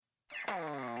It's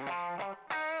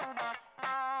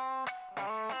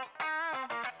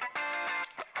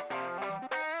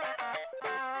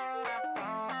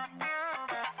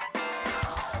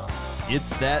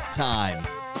that time.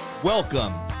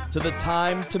 Welcome to the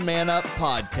Time to Man Up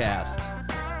podcast.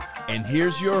 And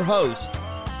here's your host,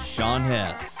 Sean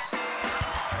Hess.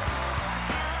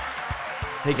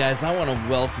 Hey guys, I want to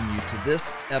welcome you to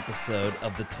this episode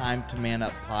of the Time to Man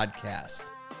Up podcast.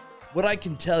 What I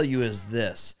can tell you is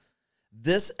this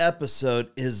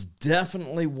episode is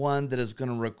definitely one that is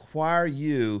going to require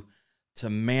you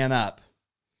to man up.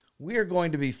 We are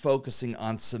going to be focusing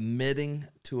on submitting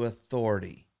to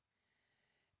authority.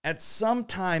 At some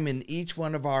time in each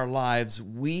one of our lives,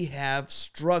 we have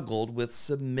struggled with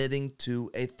submitting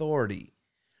to authority.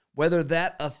 Whether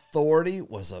that authority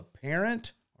was a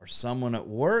parent or someone at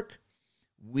work,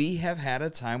 we have had a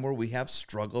time where we have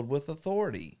struggled with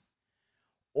authority.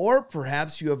 Or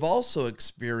perhaps you have also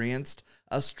experienced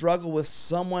a struggle with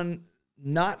someone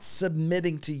not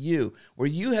submitting to you, where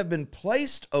you have been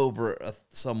placed over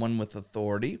someone with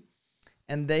authority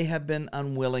and they have been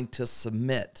unwilling to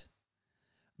submit.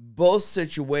 Both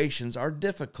situations are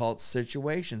difficult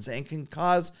situations and can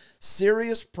cause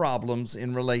serious problems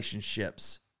in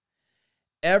relationships.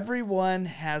 Everyone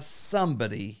has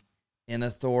somebody in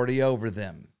authority over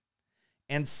them,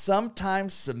 and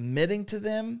sometimes submitting to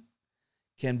them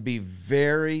can be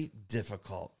very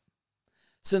difficult.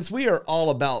 Since we are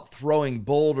all about throwing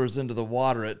boulders into the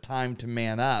water at Time to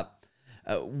Man Up,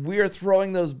 we are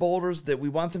throwing those boulders that we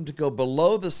want them to go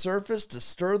below the surface to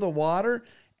stir the water.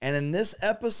 And in this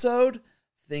episode,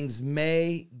 things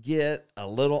may get a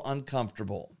little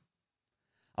uncomfortable.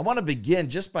 I want to begin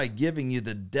just by giving you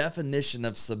the definition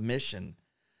of submission.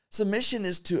 Submission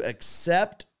is to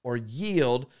accept or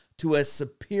yield to a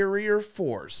superior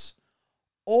force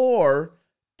or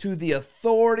to the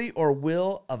authority or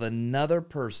will of another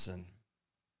person.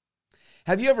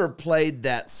 Have you ever played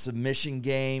that submission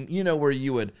game? You know, where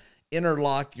you would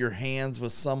interlock your hands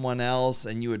with someone else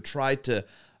and you would try to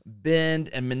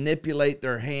bend and manipulate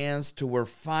their hands to where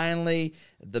finally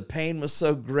the pain was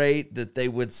so great that they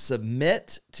would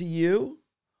submit to you.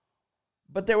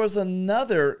 But there was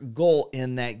another goal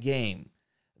in that game.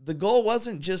 The goal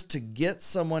wasn't just to get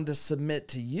someone to submit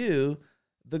to you.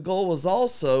 The goal was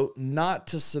also not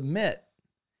to submit.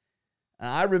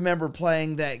 I remember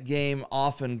playing that game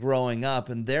often growing up,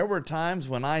 and there were times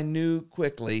when I knew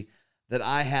quickly that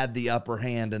I had the upper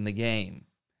hand in the game.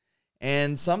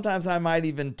 And sometimes I might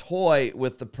even toy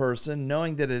with the person,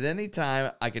 knowing that at any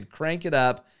time I could crank it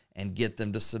up and get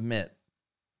them to submit.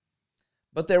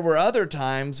 But there were other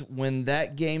times when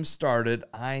that game started,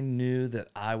 I knew that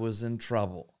I was in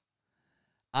trouble.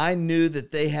 I knew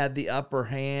that they had the upper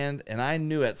hand, and I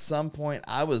knew at some point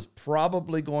I was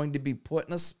probably going to be put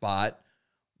in a spot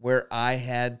where I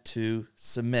had to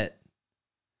submit.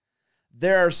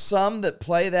 There are some that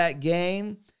play that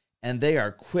game, and they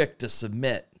are quick to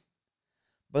submit.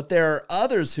 But there are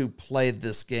others who play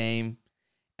this game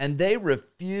and they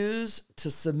refuse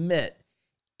to submit,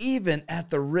 even at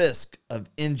the risk of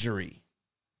injury.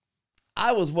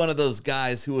 I was one of those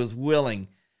guys who was willing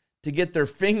to get their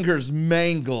fingers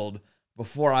mangled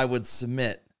before I would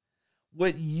submit.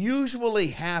 What usually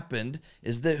happened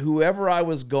is that whoever I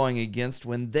was going against,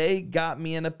 when they got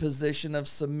me in a position of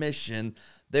submission,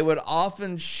 they would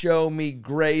often show me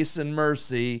grace and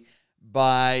mercy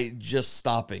by just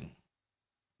stopping.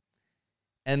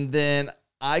 And then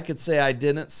I could say I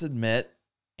didn't submit,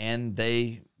 and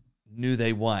they knew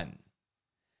they won.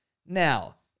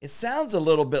 Now, it sounds a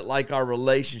little bit like our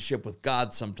relationship with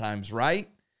God sometimes, right?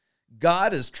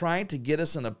 God is trying to get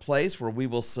us in a place where we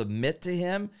will submit to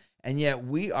Him, and yet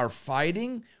we are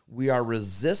fighting, we are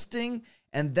resisting,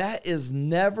 and that is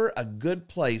never a good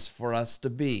place for us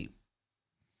to be.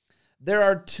 There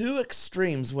are two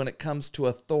extremes when it comes to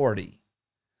authority.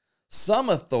 Some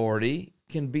authority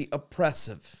can be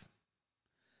oppressive.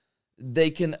 They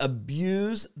can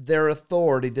abuse their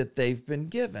authority that they've been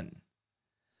given.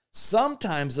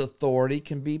 Sometimes authority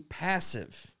can be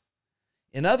passive.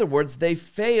 In other words, they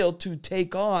fail to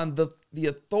take on the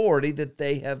authority that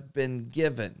they have been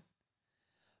given.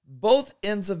 Both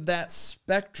ends of that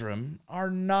spectrum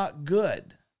are not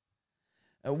good.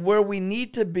 Where we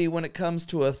need to be when it comes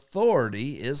to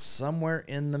authority is somewhere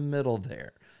in the middle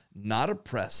there. Not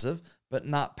oppressive, but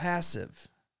not passive.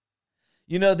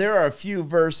 You know, there are a few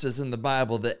verses in the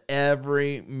Bible that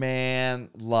every man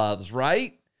loves,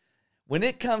 right? When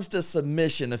it comes to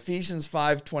submission, Ephesians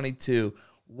 5:22,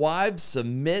 wives,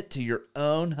 submit to your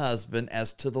own husband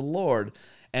as to the Lord.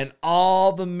 And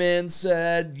all the men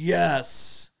said,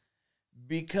 yes.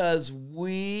 because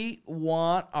we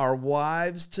want our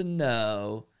wives to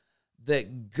know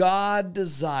that God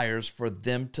desires for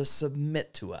them to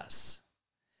submit to us.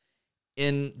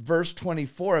 In verse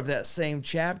 24 of that same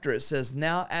chapter, it says,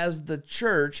 "Now as the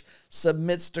church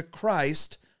submits to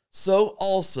Christ, so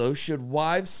also should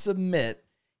wives submit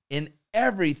in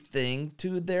everything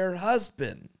to their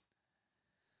husband."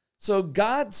 So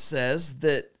God says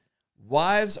that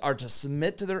wives are to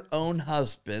submit to their own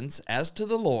husbands as to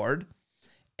the Lord,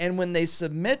 and when they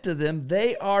submit to them,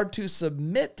 they are to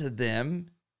submit to them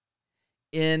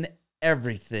in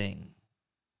everything.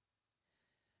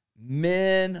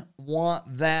 Men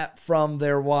want that from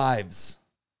their wives.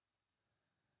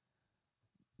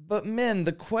 But men,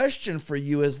 the question for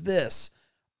you is this: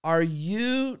 are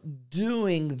you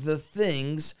doing the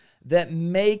things that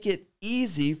make it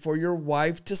easy for your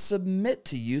wife to submit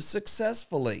to you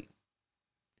successfully?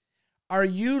 Are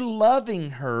you loving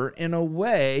her in a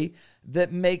way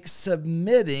that makes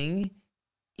submitting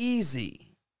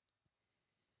easy?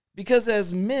 Because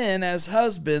as men, as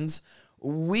husbands,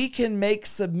 we can make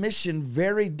submission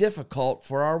very difficult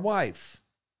for our wife.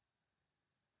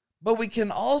 But we can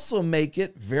also make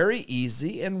it very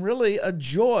easy and really a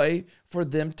joy for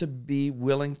them to be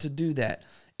willing to do that.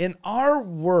 In our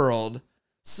world,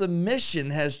 submission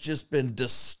has just been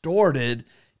distorted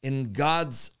in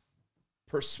God's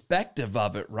perspective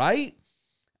of it, right?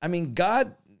 I mean,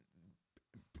 God's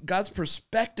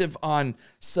perspective on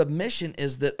submission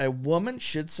is that a woman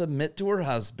should submit to her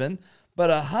husband, but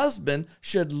a husband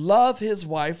should love his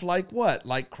wife like what?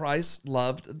 Like Christ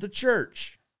loved the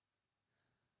church.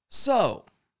 So,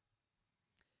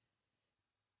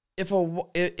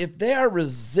 if they are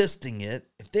resisting it,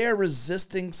 if they are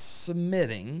resisting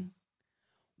submitting,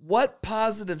 what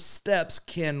positive steps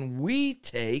can we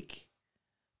take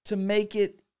to make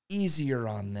it easier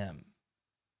on them?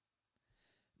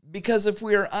 Because if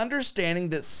we are understanding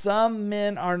that some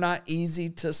men are not easy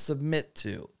to submit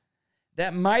to,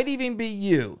 that might even be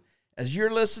you. As you're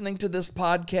listening to this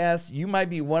podcast, you might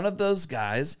be one of those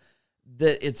guys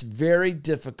that it's very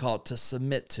difficult to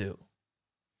submit to.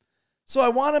 So I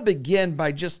want to begin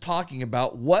by just talking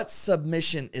about what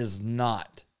submission is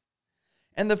not.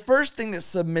 And the first thing that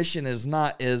submission is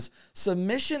not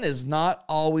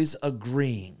always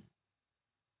agreeing.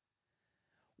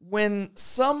 When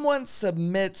someone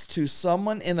submits to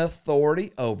someone in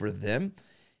authority over them,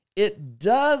 it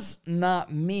does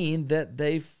not mean that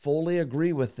they fully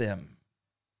agree with them.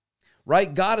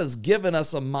 Right? God has given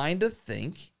us a mind to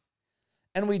think,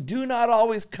 and we do not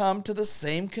always come to the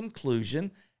same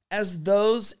conclusion as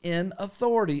those in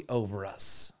authority over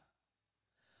us.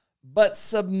 But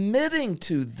submitting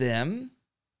to them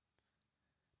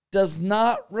does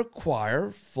not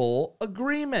require full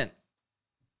agreement.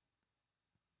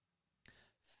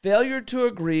 Failure to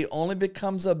agree only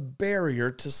becomes a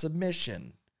barrier to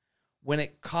submission when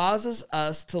it causes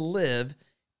us to live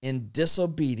in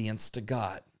disobedience to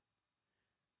God.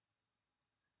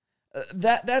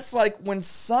 That's like when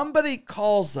somebody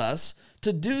calls us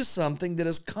to do something that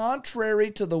is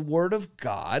contrary to the Word of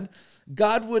God.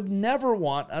 God would never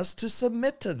want us to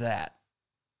submit to that.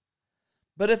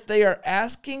 But if they are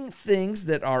asking things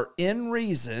that are in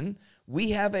reason,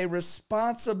 we have a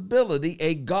responsibility,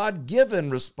 a God-given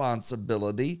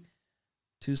responsibility,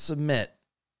 to submit.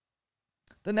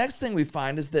 The next thing we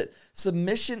find is that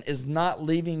submission is not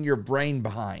leaving your brain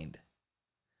behind.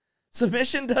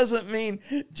 Submission doesn't mean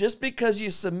just because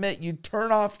you submit, you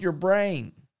turn off your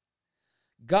brain.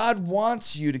 God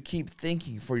wants you to keep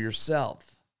thinking for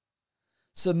yourself.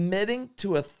 Submitting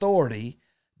to authority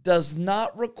does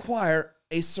not require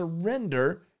a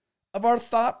surrender of our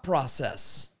thought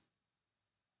process.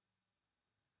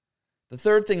 The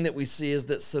third thing that we see is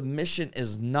that submission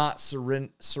is not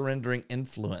surrendering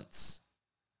influence.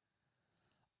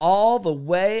 All the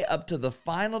way up to the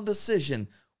final decision,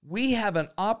 we have an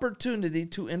opportunity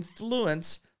to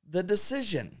influence the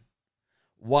decision.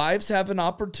 Wives have an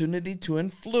opportunity to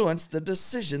influence the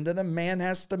decision that a man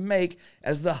has to make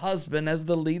as the husband, as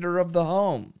the leader of the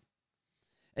home.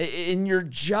 In your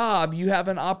job, you have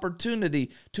an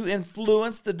opportunity to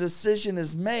influence the decision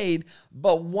is made,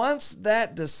 but once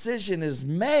that decision is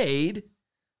made,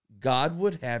 God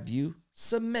would have you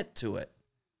submit to it,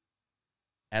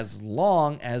 as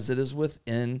long as it is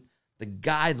within the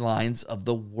guidelines of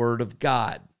the Word of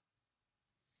God.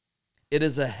 It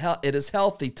is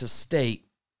healthy to state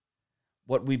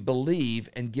what we believe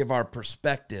and give our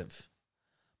perspective.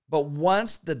 But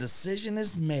once the decision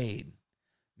is made,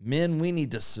 men, we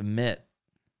need to submit.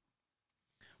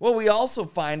 What we also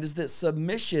find is that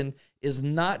submission is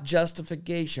not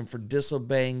justification for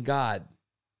disobeying God.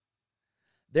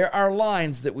 There are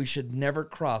lines that we should never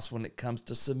cross when it comes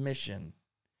to submission.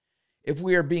 If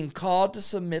we are being called to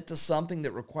submit to something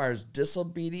that requires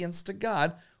disobedience to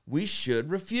God, we should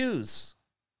refuse.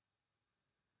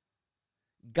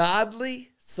 Godly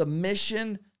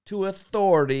submission to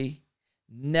authority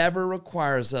never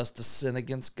requires us to sin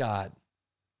against God.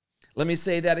 Let me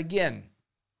say that again.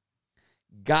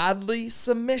 Godly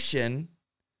submission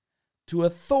to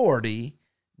authority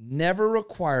never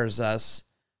requires us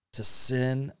to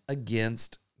sin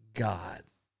against God.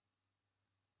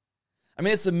 I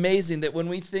mean, it's amazing that when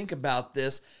we think about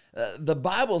this, the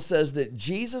Bible says that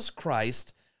Jesus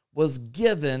Christ was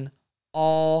given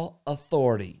all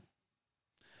authority.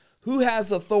 Who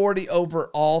has authority over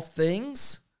all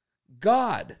things?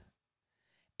 God.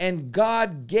 And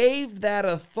God gave that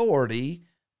authority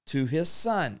to his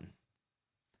Son.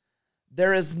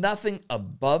 There is nothing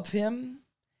above him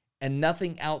and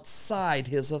nothing outside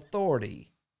his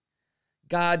authority.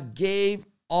 God gave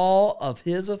all of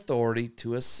his authority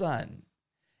to his Son.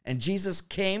 And Jesus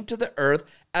came to the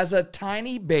earth as a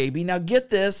tiny baby. Now get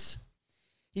this.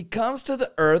 He comes to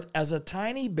the earth as a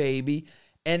tiny baby,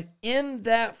 and in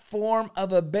that form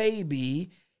of a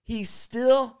baby, he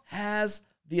still has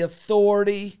the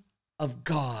authority of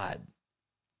God.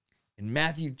 In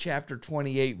Matthew chapter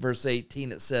 28, verse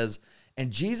 18, it says,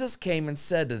 "And Jesus came and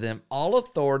said to them, all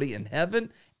authority in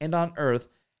heaven and on earth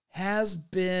has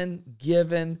been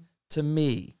given to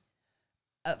me."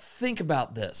 Think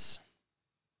about this.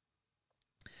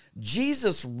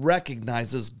 Jesus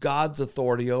recognizes God's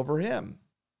authority over him.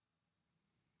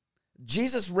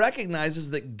 Jesus recognizes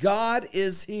that God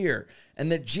is here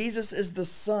and that Jesus is the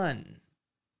Son.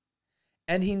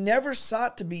 And he never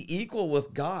sought to be equal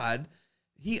with God.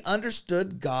 He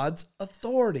understood God's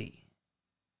authority.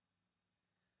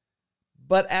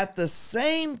 But at the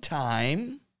same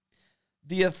time,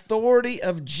 the authority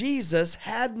of Jesus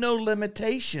had no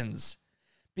limitations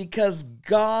because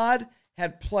God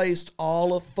had placed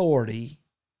all authority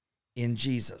in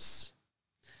Jesus.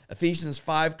 Ephesians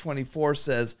 5:24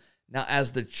 says, "Now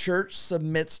as the church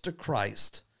submits to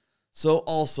Christ, so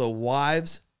also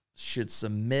wives should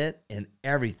submit in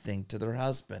everything to their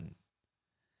husband."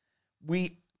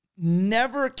 We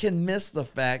never can miss the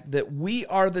fact that we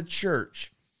are the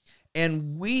church,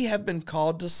 and we have been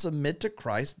called to submit to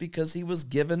Christ because he was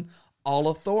given all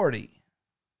authority.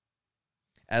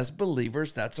 As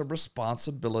believers, that's a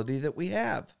responsibility that we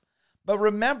have. But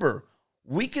remember,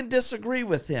 we can disagree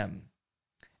with him,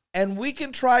 and we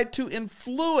can try to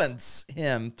influence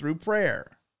him through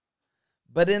prayer.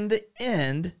 But in the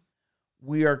end,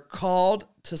 we are called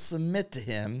to submit to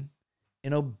him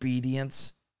in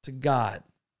obedience to God.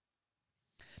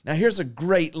 Now, here's a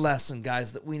great lesson,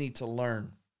 guys, that we need to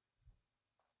learn.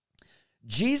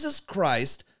 Jesus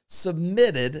Christ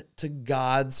submitted to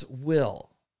God's will.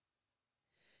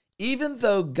 Even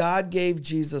though God gave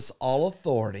Jesus all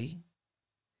authority,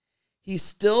 he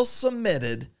still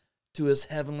submitted to his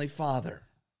heavenly Father.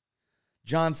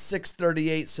 John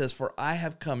 6:38 says, "For I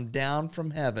have come down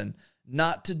from heaven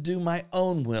not to do my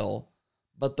own will,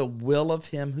 but the will of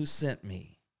him who sent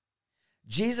me."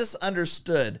 Jesus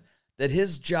understood that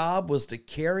his job was to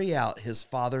carry out his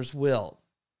Father's will.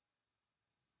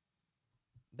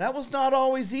 That was not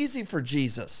always easy for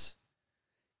Jesus.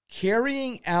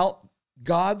 Carrying out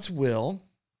God's will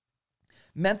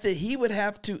meant that he would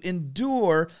have to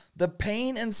endure the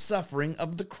pain and suffering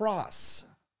of the cross.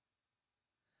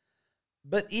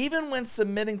 But even when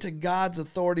submitting to God's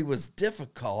authority was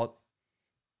difficult,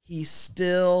 he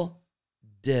still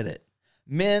did it.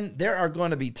 Men, there are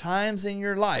going to be times in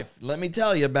your life, let me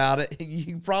tell you about it,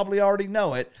 you probably already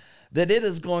know it, that it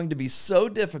is going to be so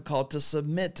difficult to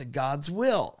submit to God's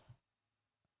will.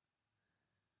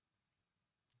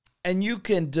 And you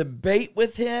can debate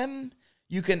with him.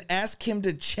 You can ask him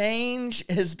to change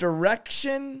his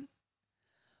direction.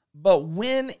 But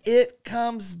when it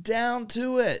comes down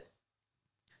to it,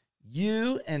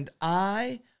 you and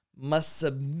I must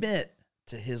submit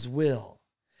to his will.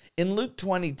 In Luke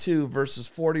 22, verses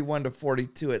 41 to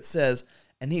 42, it says,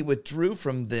 "And he withdrew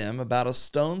from them about a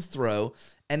stone's throw,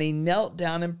 and he knelt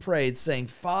down and prayed, saying,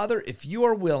 Father, if you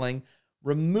are willing,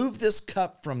 remove this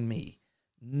cup from me.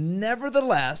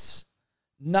 Nevertheless,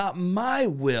 not my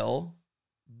will,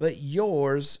 but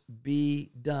yours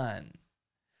be done."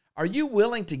 Are you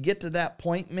willing to get to that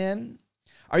point, men?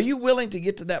 Are you willing to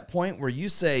get to that point where you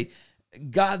say,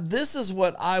 God, this is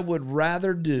what I would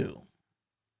rather do,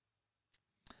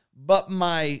 but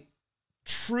my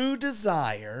true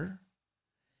desire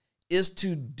is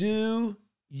to do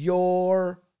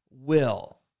your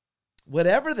will.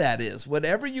 Whatever that is,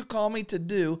 whatever you call me to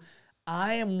do,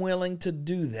 I am willing to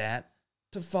do that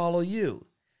to follow you.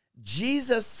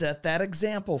 Jesus set that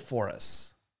example for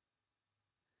us.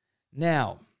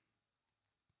 Now,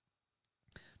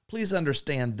 please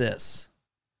understand this.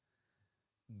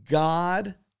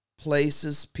 God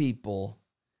places people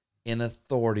in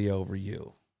authority over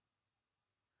you.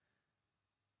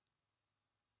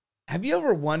 Have you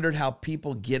ever wondered how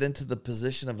people get into the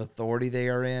position of authority they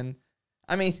are in?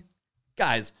 I mean,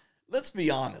 guys, let's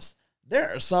be honest.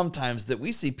 There are some times that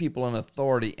we see people in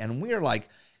authority and we are like,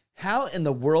 how in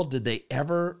the world did they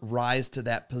ever rise to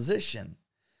that position?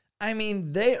 I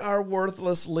mean, they are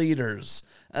worthless leaders.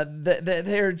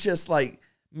 They're just like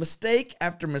mistake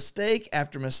after mistake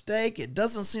after mistake. It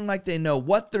doesn't seem like they know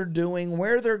what they're doing,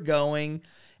 where they're going,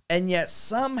 and yet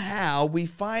somehow we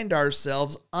find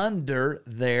ourselves under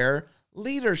their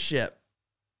leadership.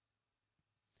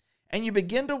 And you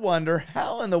begin to wonder,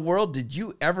 how in the world did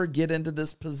you ever get into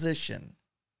this position?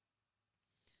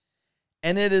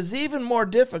 And it is even more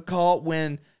difficult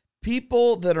when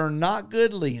people that are not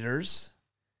good leaders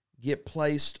get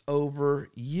placed over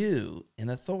you in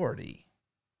authority.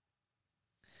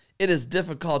 It is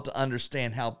difficult to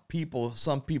understand how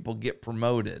some people get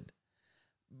promoted.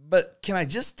 But can I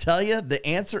just tell you, the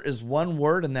answer is one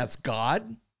word, and that's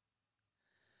God.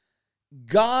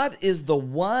 God is the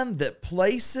one that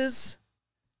places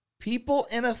people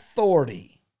in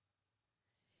authority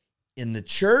in the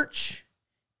church,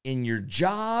 in your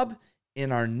job,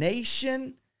 in our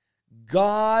nation.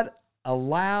 God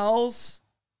allows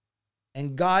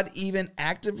and God even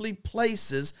actively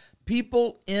places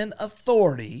people in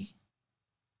authority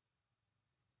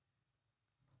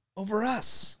over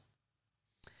us.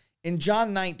 In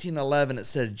John 19:11, it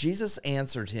says, Jesus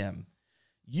answered him,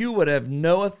 "You would have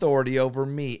no authority over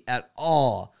me at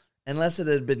all unless it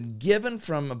had been given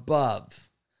from above.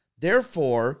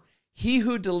 Therefore, he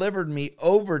who delivered me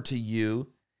over to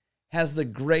you has the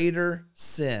greater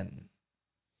sin."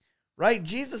 Right?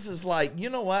 Jesus is like, you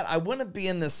know what? I wouldn't be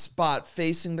in this spot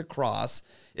facing the cross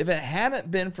if it hadn't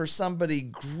been for somebody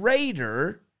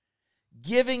greater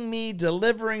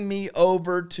delivering me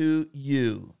over to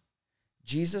you.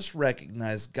 Jesus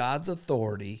recognized God's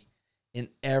authority in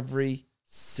every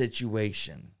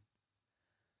situation.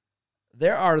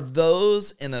 There are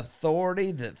those in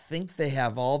authority that think they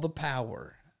have all the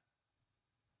power.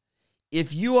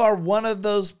 If you are one of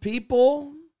those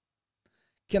people,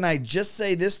 can I just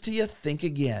say this to you? Think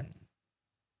again.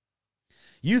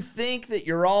 You think that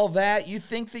you're all that. You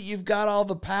think that you've got all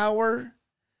the power.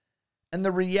 And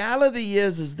the reality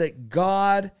is that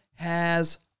God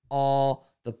has all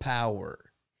the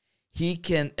power. He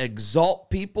can exalt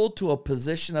people to a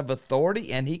position of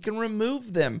authority, and he can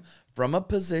remove them from a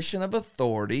position of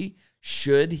authority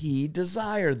should he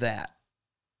desire that.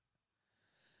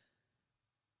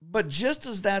 But just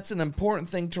as that's an important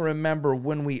thing to remember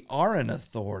when we are in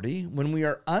authority, when we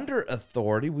are under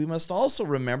authority, we must also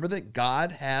remember that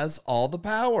God has all the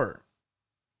power.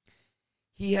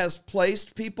 He has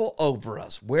placed people over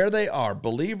us, where they are,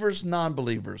 believers,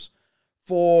 non-believers,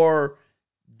 for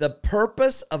the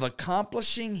purpose of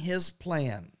accomplishing his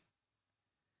plan.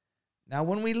 Now,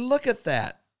 when we look at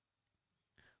that,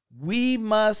 we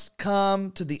must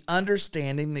come to the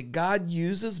understanding that God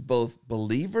uses both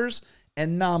believers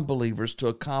and non-believers to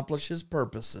accomplish his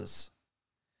purposes.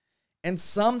 And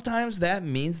sometimes that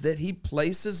means that he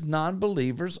places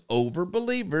non-believers over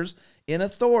believers in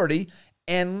authority.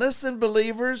 And listen,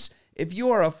 believers, if you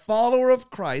are a follower of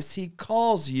Christ, he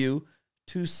calls you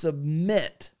to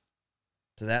submit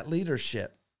to that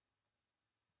leadership.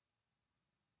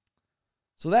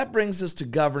 So that brings us to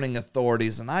governing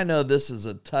authorities. And I know this is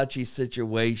a touchy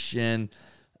situation.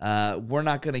 We're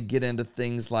not going to get into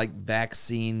things like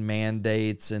vaccine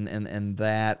mandates and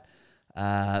that,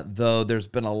 though there's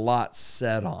been a lot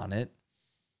said on it.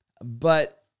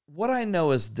 But what I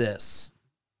know is this: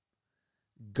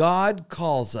 God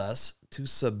calls us to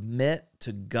submit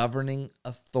to governing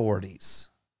authorities.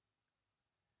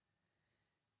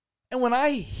 And when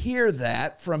I hear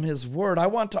that from his word, I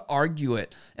want to argue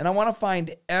it. And I want to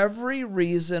find every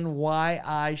reason why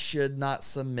I should not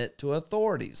submit to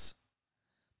authorities.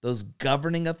 Those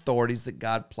governing authorities that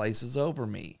God places over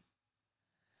me.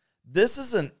 This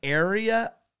is an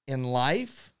area in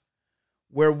life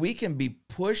where we can be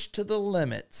pushed to the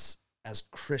limits as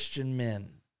Christian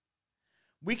men.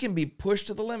 We can be pushed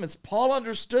to the limits. Paul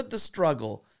understood the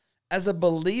struggle. As a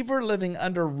believer living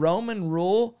under Roman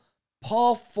rule,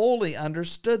 Paul fully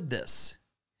understood this.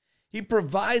 He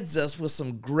provides us with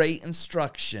some great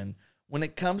instruction when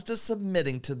it comes to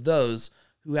submitting to those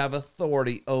who have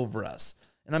authority over us.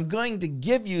 And I'm going to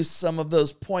give you some of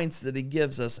those points that he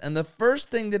gives us. And the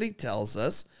first thing that he tells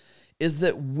us is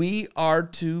that we are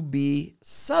to be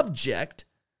subject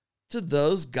to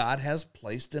those God has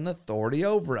placed in authority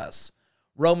over us.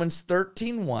 Romans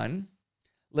 13:1,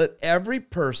 let every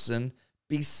person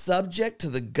be subject to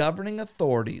the governing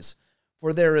authorities,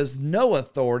 for there is no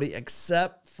authority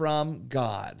except from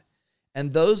God,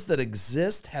 and those that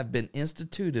exist have been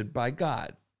instituted by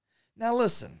God. Now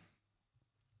listen,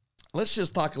 let's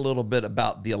just talk a little bit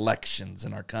about the elections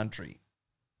in our country.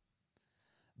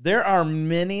 There are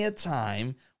many a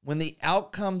time when the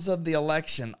outcomes of the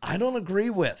election I don't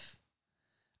agree with.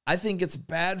 I think it's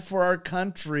bad for our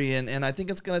country, and I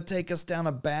think it's going to take us down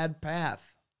a bad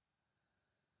path.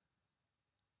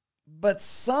 But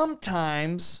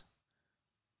sometimes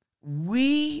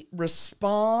we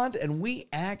respond and we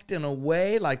act in a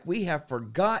way like we have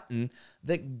forgotten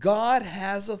that God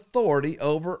has authority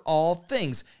over all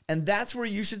things. And that's where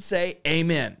you should say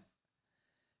amen.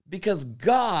 Because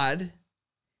God,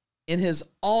 in his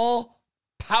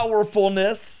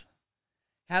all-powerfulness,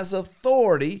 has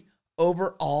authority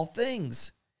over all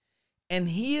things. And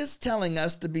he is telling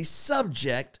us to be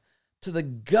subject to the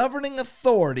governing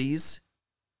authorities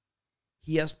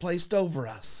he has placed over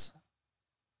us.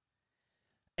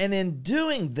 And in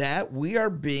doing that, we are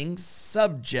being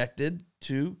subjected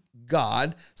to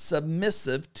God,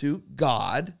 submissive to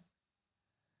God,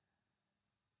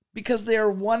 because they are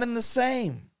one and the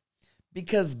same.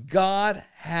 Because God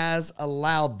has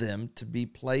allowed them to be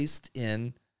placed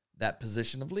in that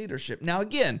position of leadership. Now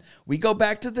again, we go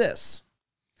back to this.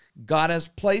 God has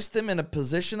placed them in a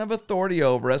position of authority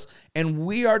over us, and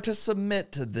we are to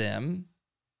submit to them,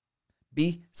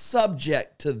 be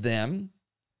subject to them,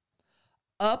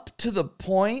 up to the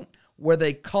point where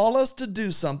they call us to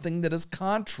do something that is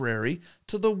contrary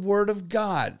to the Word of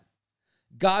God.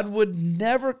 God would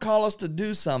never call us to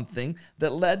do something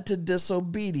that led to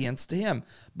disobedience to him.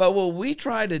 But what we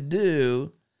try to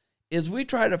do is we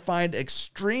try to find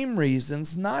extreme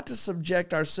reasons not to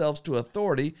subject ourselves to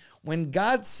authority when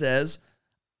God says,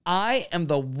 I am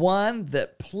the one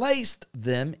that placed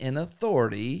them in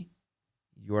authority.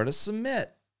 You are to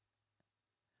submit.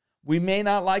 We may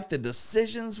not like the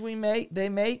decisions they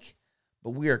make,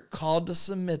 but we are called to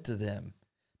submit to them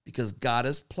because God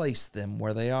has placed them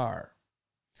where they are.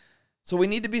 So we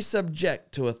need to be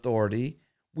subject to authority.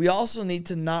 We also need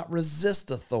to not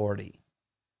resist authority.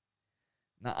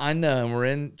 Now, I know, and we're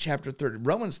in chapter 30,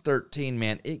 Romans 13,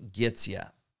 man, it gets you.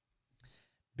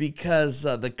 Because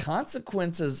the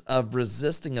consequences of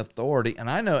resisting authority, and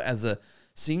I know as a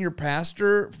senior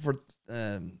pastor for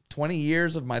 20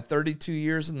 years of my 32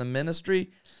 years in the ministry,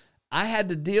 I had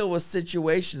to deal with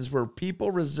situations where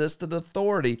people resisted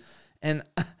authority. And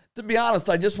to be honest,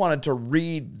 I just wanted to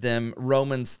read them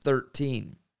Romans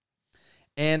 13.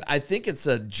 And I think it's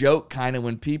a joke kind of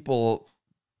when people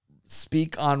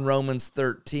speak on Romans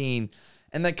 13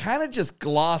 and they kind of just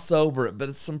gloss over it, but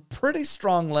it's some pretty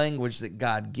strong language that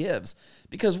God gives.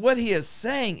 Because what he is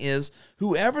saying is,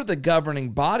 whoever the governing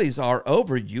bodies are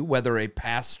over you, whether a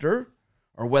pastor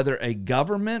or whether a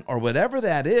government or whatever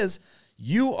that is,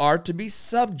 you are to be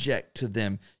subject to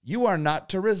them. You are not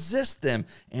to resist them.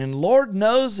 And Lord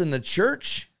knows in the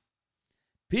church,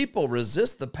 people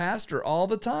resist the pastor all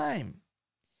the time.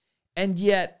 And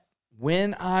yet,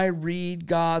 when I read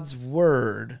God's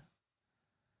word,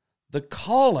 the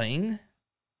calling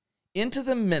into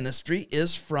the ministry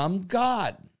is from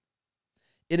God.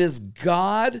 It is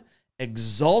God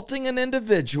exalting an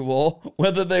individual,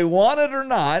 whether they want it or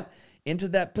not, into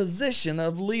that position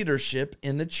of leadership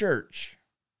in the church.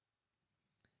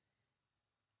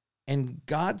 And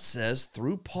God says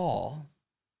through Paul,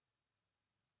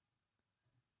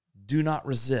 do not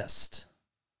resist.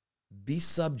 Be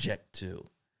subject to.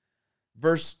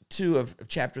 Verse 2 of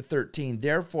chapter 13,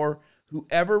 therefore,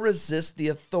 whoever resists the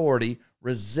authority,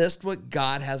 resist what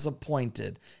God has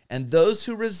appointed, and those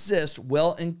who resist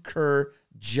will incur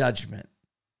judgment.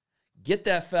 Get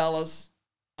that, fellas?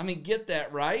 I mean, get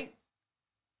that, right?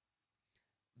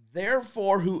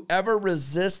 Therefore, whoever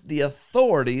resists the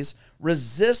authorities,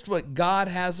 resist what God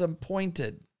has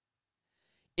appointed.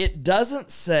 It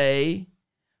doesn't say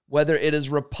whether it is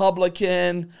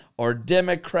Republican or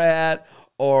Democrat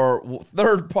or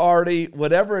third party,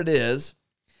 whatever it is.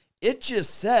 It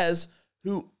just says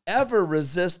whoever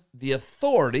resists the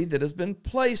authority that has been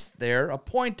placed there,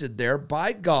 appointed there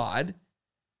by God,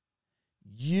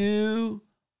 you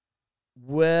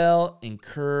will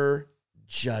incur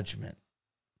judgment.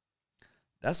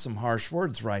 That's some harsh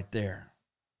words right there.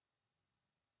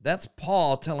 That's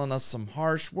Paul telling us some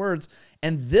harsh words.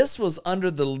 And this was under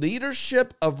the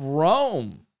leadership of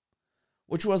Rome,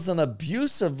 which was an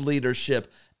abusive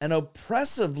leadership, an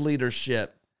oppressive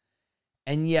leadership.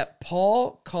 And yet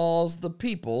Paul calls the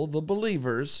people, the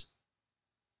believers,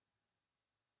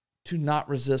 to not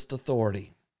resist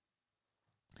authority.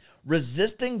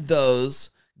 Resisting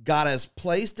those God has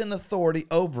placed in authority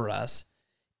over us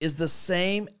is the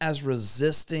same as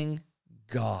resisting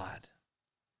God.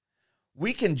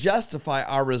 We can justify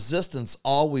our resistance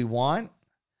all we want,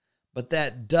 but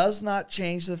that does not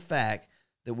change the fact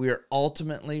that we are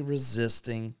ultimately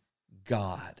resisting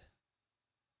God.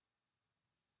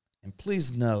 And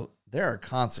please note, there are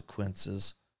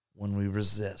consequences when we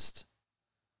resist.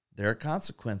 There are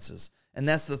consequences. And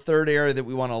that's the third area that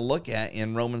we want to look at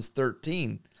in Romans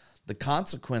 13, the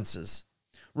consequences.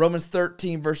 Romans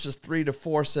 13 verses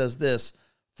 3-4 says this,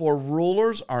 "For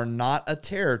rulers are not a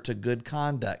terror to good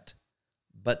conduct,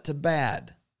 but to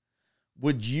bad.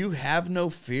 Would you have no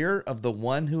fear of the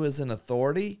one who is in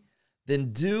authority?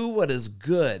 Then do what is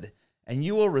good, and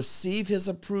you will receive his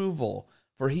approval,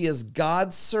 for he is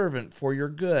God's servant for your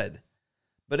good.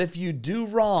 But if you do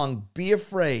wrong, be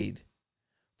afraid,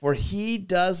 for he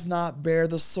does not bear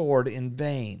the sword in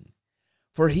vain.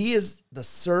 For he is the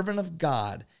servant of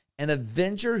God, an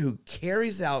avenger who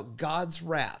carries out God's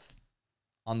wrath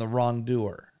on the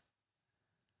wrongdoer."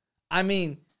 I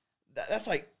mean, that's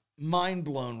like mind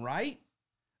blown, right?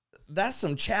 That's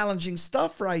some challenging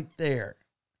stuff right there.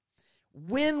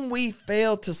 When we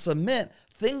fail to submit,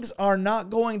 things are not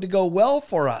going to go well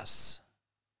for us.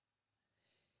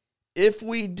 If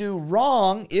we do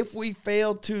wrong, if we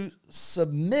fail to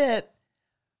submit,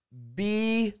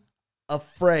 be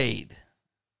afraid.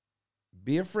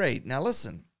 Be afraid. Now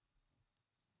listen.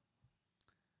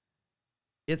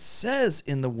 It says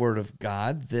in the Word of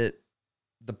God that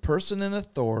the person in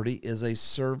authority is a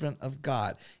servant of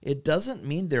God. It doesn't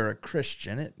mean they're a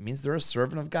Christian. It means they're a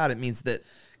servant of God. It means that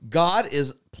God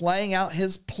is playing out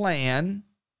his plan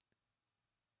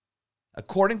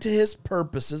according to his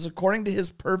purposes, according to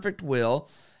his perfect will.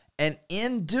 And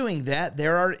in doing that,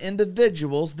 there are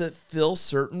individuals that fill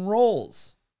certain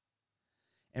roles.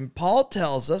 And Paul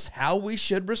tells us how we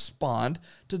should respond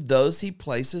to those he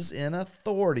places in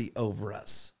authority over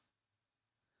us.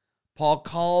 Paul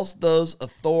calls those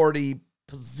authority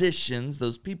positions,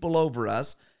 those people over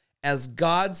us, as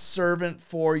God's servant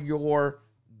for your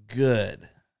good.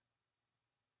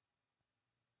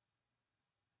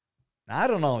 Now, I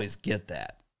don't always get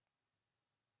that.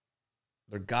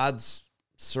 They're God's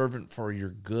servant for your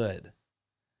good.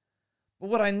 But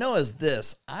what I know is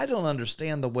this: I don't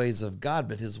understand the ways of God,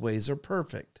 but his ways are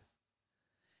perfect.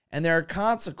 And there are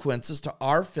consequences to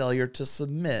our failure to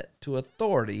submit to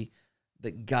authority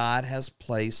that God has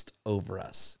placed over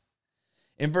us.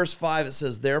 In verse 5, it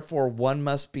says, "Therefore one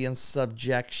must be in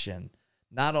subjection,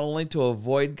 not only to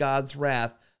avoid God's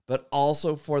wrath, but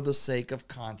also for the sake of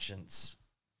conscience."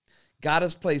 God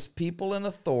has placed people in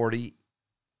authority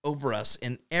over us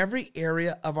in every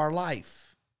area of our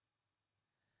life.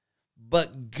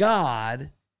 But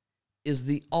God is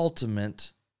the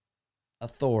ultimate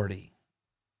authority.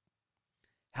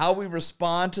 How we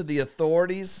respond to the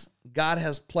authorities God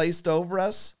has placed over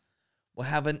us will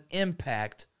have an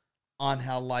impact on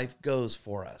how life goes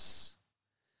for us.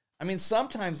 I mean,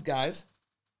 sometimes, guys,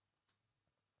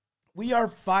 we are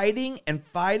fighting and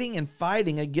fighting and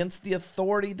fighting against the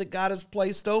authority that God has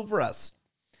placed over us.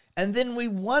 And then we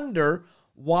wonder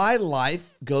why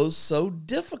life goes so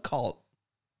difficult.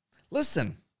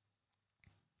 Listen,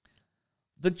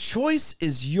 the choice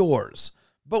is yours.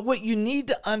 But what you need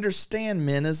to understand,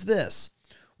 men, is this: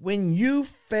 when you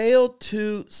fail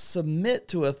to submit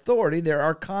to authority, there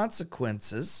are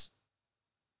consequences.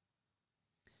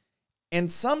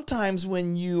 And sometimes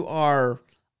when you are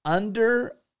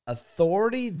under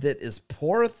authority that is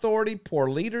poor authority, poor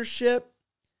leadership,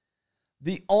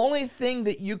 the only thing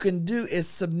that you can do is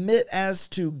submit as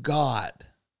to God,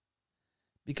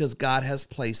 because God has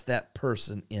placed that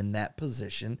person in that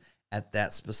position at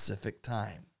that specific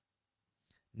time.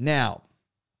 Now,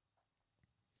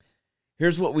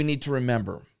 here's what we need to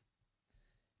remember.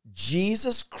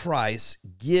 Jesus Christ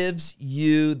gives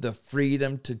you the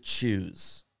freedom to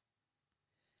choose.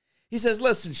 He says,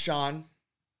 "Listen, Sean,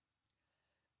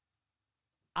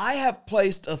 I have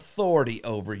placed authority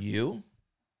over you,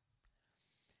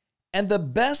 and the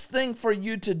best thing for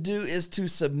you to do is to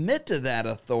submit to that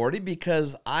authority,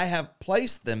 because I have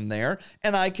placed them there,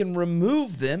 and I can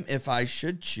remove them if I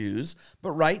should choose.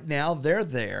 But right now, they're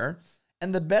there.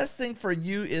 And the best thing for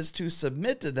you is to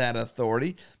submit to that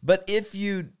authority. But if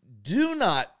you do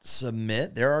not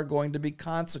submit, there are going to be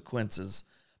consequences.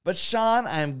 But Sean,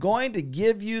 I'm going to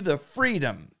give you the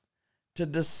freedom to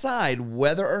decide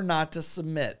whether or not to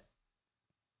submit."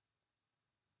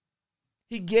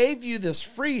 He gave you this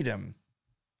freedom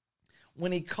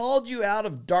when he called you out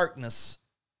of darkness,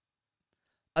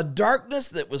 a darkness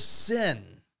that was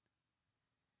sin,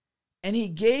 and he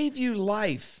gave you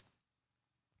life.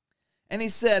 And he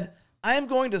said, I am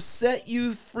going to set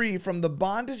you free from the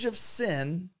bondage of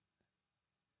sin.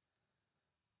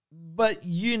 But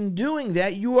in doing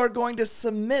that, you are going to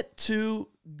submit to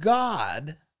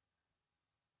God.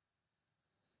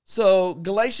 So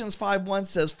Galatians 5:1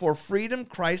 says, for freedom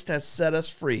Christ has set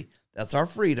us free. That's our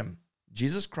freedom.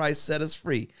 Jesus Christ set us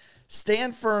free.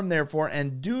 Stand firm, therefore,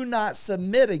 and do not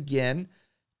submit again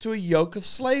to a yoke of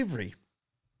slavery.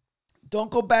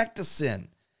 Don't go back to sin.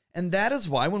 And that is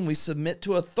why when we submit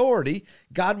to authority,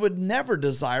 God would never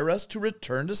desire us to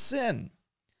return to sin.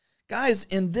 Guys,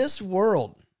 in this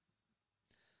world,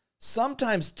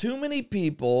 sometimes too many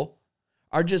people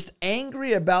are just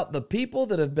angry about the people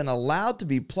that have been allowed to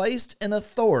be placed in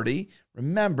authority.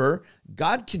 Remember,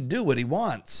 God can do what he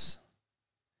wants.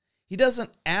 He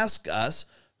doesn't ask us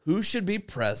who should be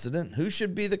president, who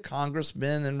should be the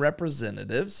congressmen and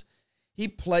representatives. He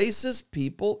places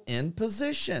people in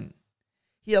position.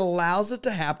 He allows it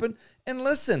to happen. And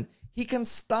listen, he can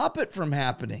stop it from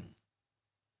happening.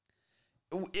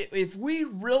 If we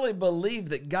really believe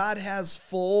that God has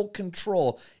full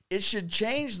control, it should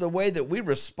change the way that we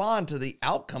respond to the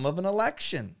outcome of an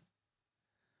election.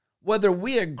 Whether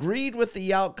we agreed with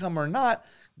the outcome or not,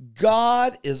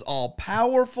 God is all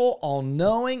powerful, all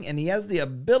knowing, and he has the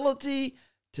ability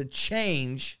to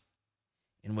change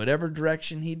in whatever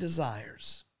direction he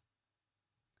desires.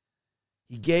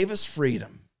 He gave us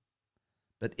freedom,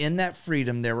 but in that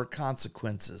freedom there were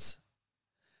consequences.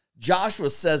 Joshua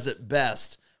says it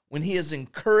best when he is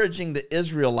encouraging the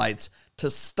Israelites to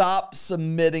stop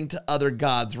submitting to other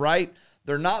gods, right?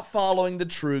 They're not following the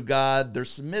true God. They're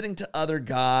submitting to other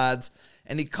gods.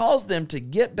 And he calls them to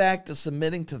get back to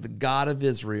submitting to the God of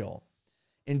Israel.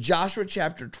 In Joshua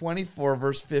chapter 24,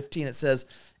 verse 15, it says,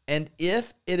 and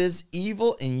if it is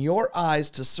evil in your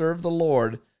eyes to serve the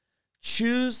Lord,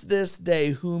 choose this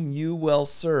day whom you will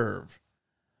serve,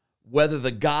 whether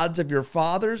the gods of your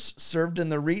fathers served in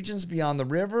the regions beyond the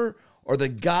river, or the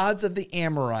gods of the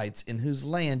Amorites in whose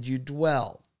land you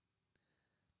dwell.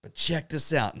 But check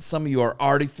this out, and some of you are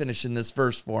already finishing this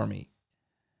verse for me.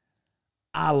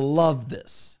 I love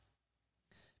this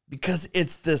because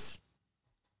it's this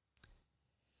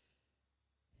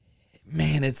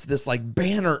like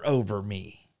banner over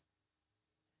me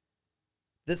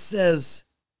that says,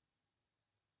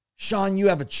 Sean, you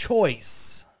have a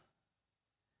choice.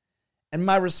 And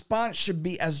my response should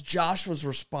be as Joshua's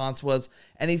response was.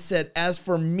 And he said, as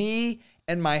for me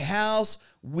and my house,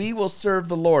 we will serve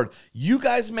the Lord. You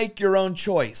guys make your own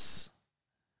choice.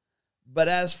 But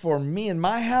as for me and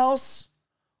my house,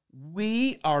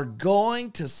 we are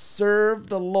going to serve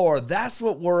the Lord. That's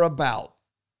what we're about.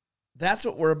 That's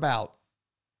what we're about.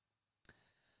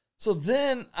 So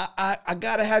then I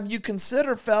got to have you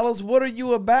consider, fellas, what are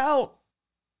you about?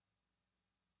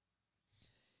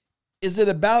 Is it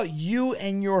about you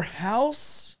and your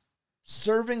house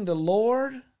serving the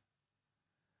Lord?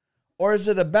 Or is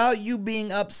it about you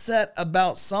being upset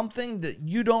about something that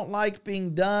you don't like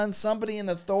being done, somebody in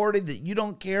authority that you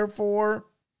don't care for?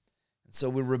 And so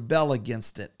we rebel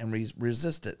against it and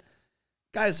resist it.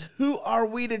 Guys, who are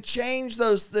we to change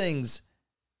those things?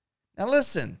 Now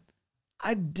listen,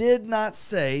 I did not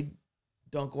say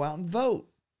don't go out and vote.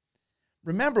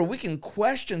 Remember, we can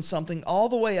question something all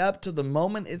the way up to the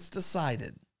moment it's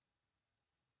decided.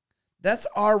 That's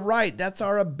our right. That's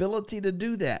our ability to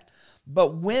do that.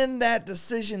 But when that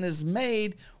decision is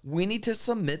made, we need to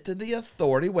submit to the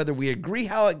authority. Whether we agree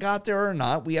how it got there or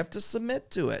not, we have to submit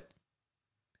to it.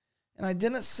 And I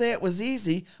didn't say it was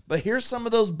easy, but here's some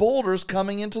of those boulders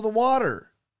coming into the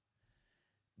water.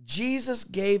 Jesus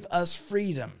gave us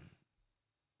freedom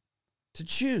to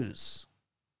choose.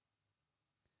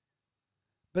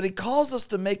 But he calls us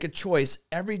to make a choice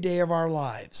every day of our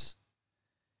lives.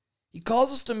 He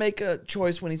calls us to make a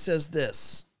choice when he says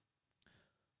this: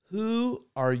 who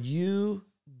are you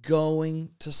going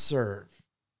to serve?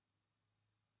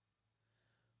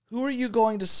 Who are you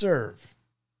going to serve?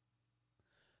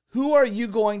 Who are you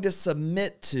going to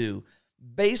submit to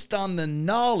based on the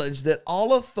knowledge that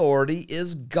all authority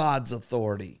is God's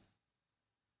authority?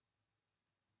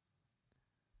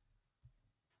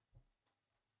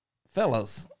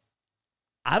 Fellas,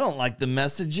 I don't like the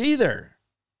message either.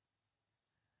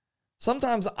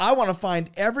 Sometimes I want to find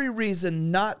every reason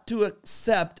not to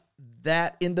accept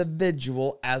that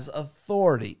individual as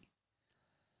authority.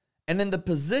 And in the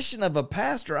position of a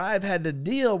pastor, I've had to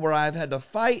deal where I've had to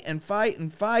fight and fight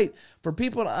and fight for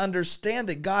people to understand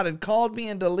that God had called me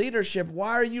into leadership.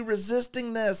 Why are you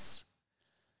resisting this?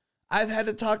 I've had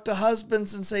to talk to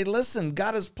husbands and say, listen,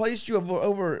 God has placed you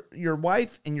over your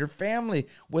wife and your family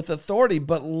with authority,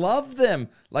 but love them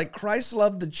like Christ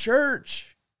loved the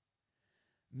church.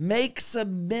 Make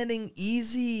submitting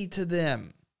easy to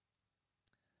them.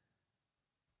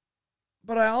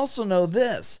 But I also know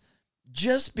this,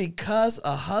 just because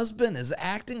a husband is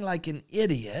acting like an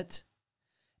idiot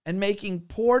and making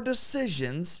poor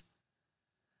decisions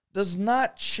does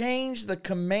not change the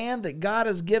command that God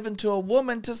has given to a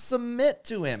woman to submit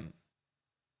to him.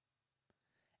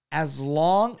 As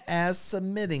long as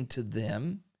submitting to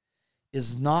them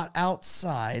is not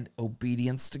outside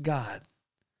obedience to God,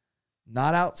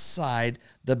 not outside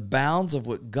the bounds of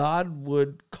what God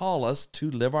would call us to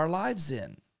live our lives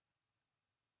in.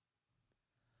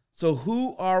 So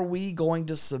who are we going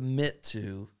to submit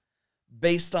to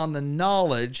based on the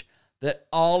knowledge that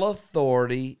all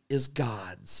authority is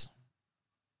God's?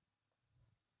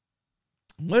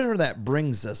 Where that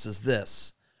brings us is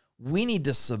this: we need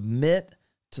to submit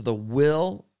to the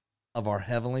will of our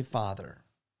Heavenly Father.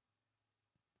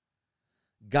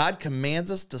 God commands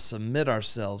us to submit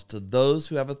ourselves to those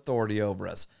who have authority over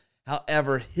us.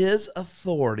 However, his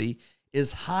authority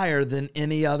is higher than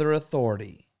any other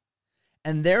authority.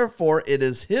 And therefore, it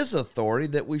is his authority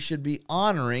that we should be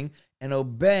honoring and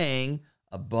obeying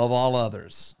above all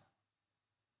others.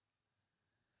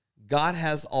 God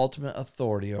has ultimate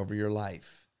authority over your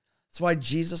life. That's why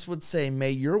Jesus would say,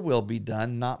 may your will be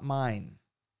done, not mine.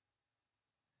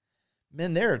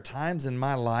 Men, there are times in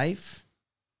my life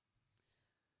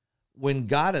when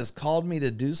God has called me to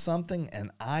do something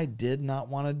and I did not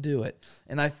want to do it.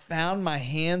 And I found my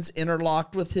hands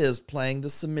interlocked with his playing the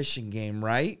submission game,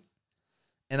 right?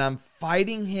 And I'm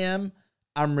fighting him.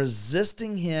 I'm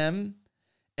resisting him.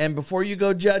 And before you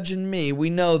go judging me, we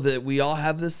know that we all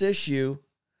have this issue.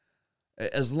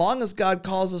 As long as God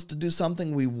calls us to do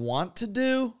something we want to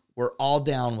do, we're all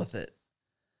down with it.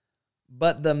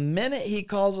 But the minute he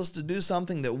calls us to do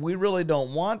something that we really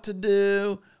don't want to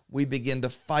do, we begin to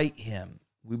fight him.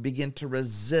 We begin to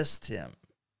resist him.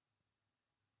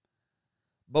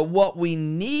 But what we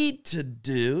need to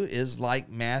do is like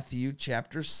Matthew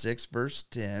chapter 6, verse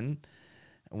 10,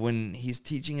 when he's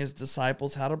teaching his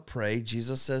disciples how to pray,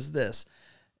 Jesus says this: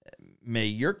 may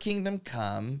your kingdom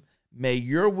come, may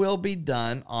your will be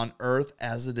done on earth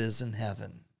as it is in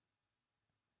heaven.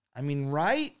 I mean,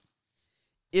 right?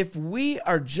 If we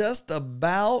are just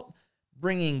about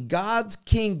bringing God's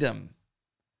kingdom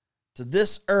to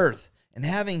this earth and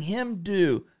having him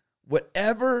do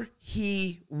whatever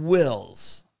he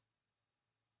wills,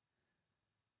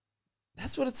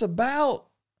 that's what it's about.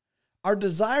 Our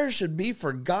desire should be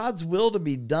for God's will to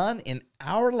be done in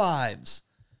our lives,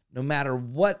 no matter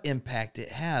what impact it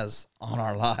has on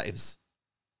our lives.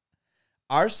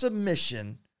 Our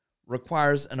submission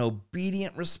requires an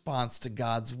obedient response to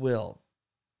God's will,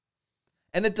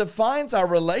 and it defines our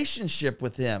relationship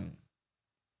with him.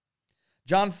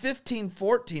 John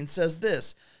 15:14 says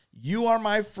this: you are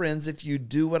my friends if you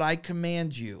do what I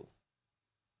command you.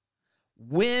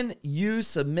 When you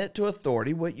submit to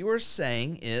authority, what you are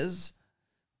saying is,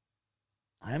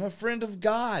 I'm a friend of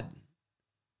God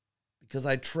because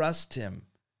I trust him.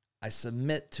 I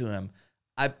submit to him.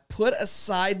 I put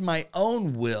aside my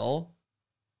own will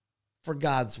for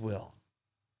God's will.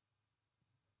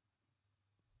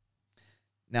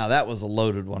 Now, that was a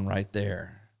loaded one right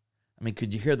there. I mean,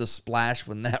 could you hear the splash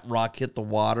when that rock hit the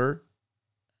water?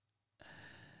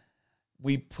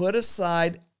 We put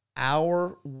aside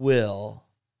our will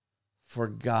for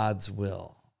God's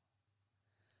will.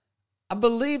 I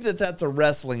believe that that's a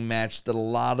wrestling match that a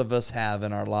lot of us have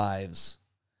in our lives,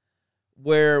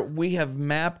 where we have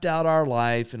mapped out our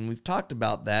life, and we've talked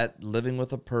about that, living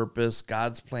with a purpose,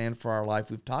 God's plan for our life.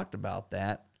 We've talked about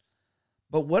that.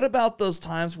 But what about those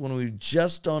times when we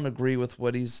just don't agree with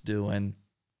what he's doing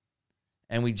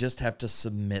and we just have to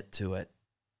submit to it?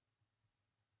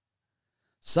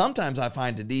 Sometimes I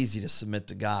find it easy to submit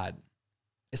to God.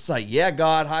 It's like, yeah,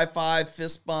 God, high five,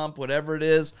 fist bump, whatever it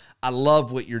is. I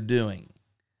love what you're doing.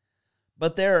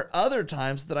 But there are other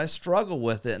times that I struggle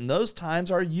with it, and those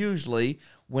times are usually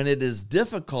when it is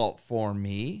difficult for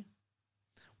me,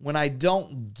 when I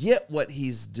don't get what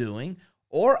he's doing,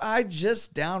 or I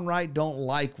just downright don't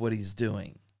like what he's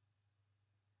doing.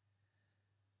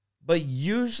 But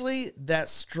usually that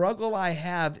struggle I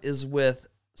have is with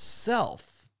self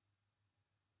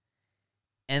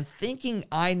and thinking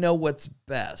I know what's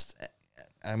best.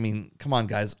 I mean, come on,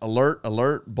 guys. Alert,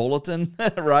 bulletin,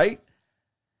 right?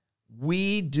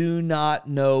 We do not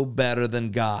know better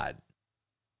than God.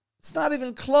 It's not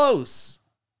even close.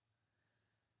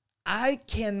 I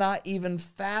cannot even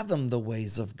fathom the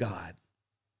ways of God.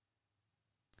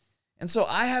 And so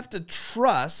I have to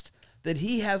trust that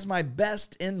he has my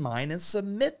best in mind and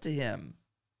submit to him.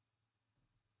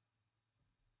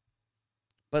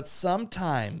 But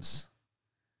sometimes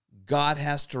God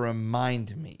has to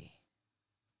remind me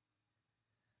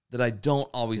that I don't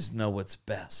always know what's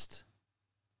best.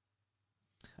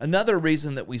 Another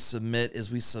reason that we submit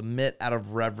is we submit out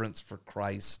of reverence for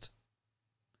Christ.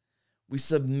 We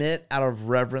submit out of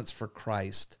reverence for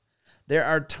Christ. There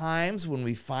are times when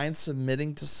we find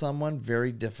submitting to someone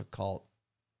very difficult.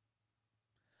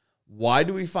 Why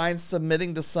do we find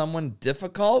submitting to someone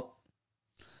difficult?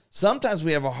 Sometimes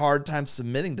we have a hard time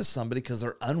submitting to somebody because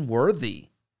they're unworthy.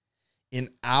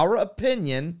 In our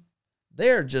opinion,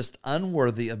 they're just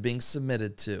unworthy of being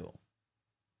submitted to.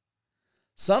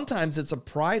 Sometimes it's a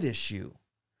pride issue.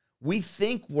 We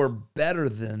think we're better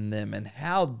than them, and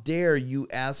how dare you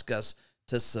ask us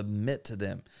to submit to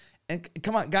them? And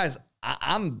come on, guys,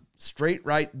 I'm straight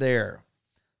right there.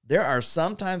 There are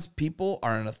sometimes people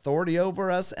are in authority over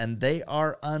us, and they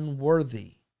are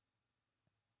unworthy.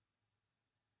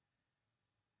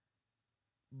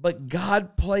 But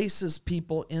God places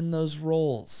people in those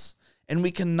roles, and we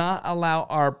cannot allow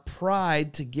our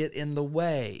pride to get in the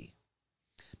way,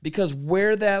 because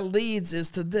where that leads is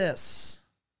to this: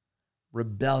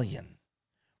 rebellion.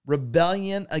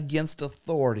 Rebellion against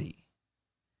authority.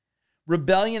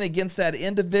 Rebellion against that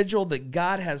individual that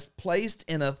God has placed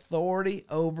in authority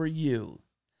over you.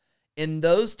 In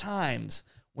those times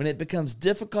when it becomes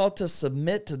difficult to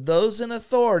submit to those in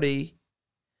authority,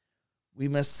 we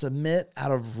must submit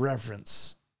out of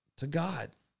reverence to God.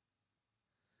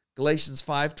 Galatians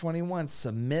 5:21,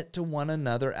 submit to one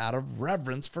another out of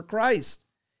reverence for Christ.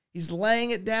 He's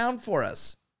laying it down for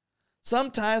us.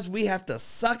 Sometimes we have to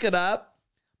suck it up,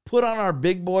 put on our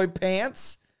big boy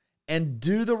pants, and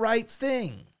do the right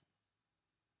thing.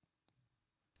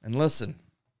 And listen,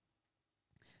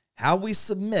 how we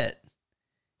submit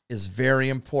is very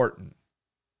important.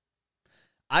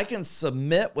 I can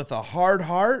submit with a hard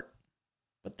heart,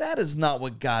 but that is not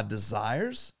what God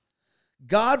desires.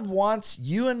 God wants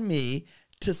you and me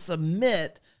to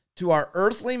submit to our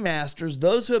earthly masters,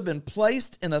 those who have been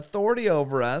placed in authority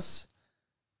over us,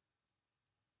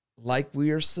 like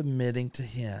we are submitting to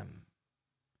him.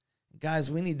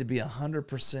 Guys, we need to be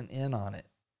 100% in on it.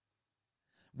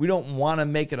 We don't want to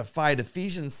make it a fight.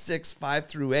 Ephesians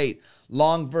 6:5-8,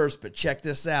 long verse, but check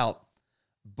this out.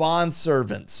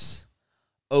 Bondservants,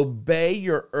 obey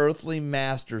your earthly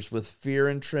masters with fear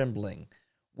and trembling,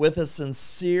 with a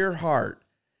sincere heart,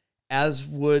 as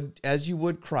you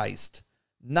would Christ,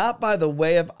 not by the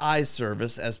way of eye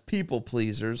service as people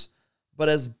pleasers, but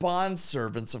as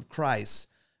bondservants of Christ,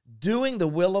 doing the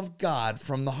will of God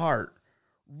from the heart,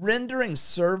 rendering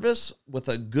service with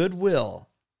a good will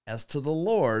as to the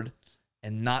Lord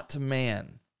and not to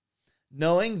man,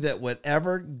 knowing that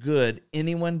whatever good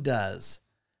anyone does,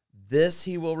 this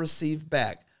he will receive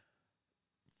back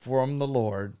from the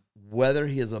Lord, whether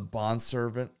he is a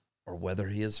bondservant or whether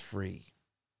he is free.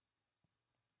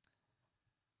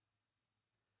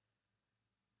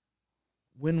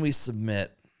 When we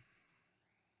submit,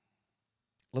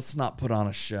 let's not put on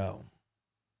a show.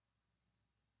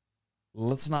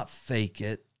 Let's not fake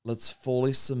it. Let's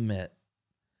fully submit.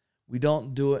 We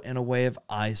don't do it in a way of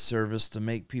eye service to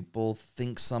make people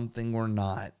think something we're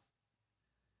not.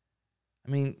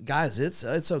 I mean, guys,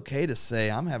 it's okay to say,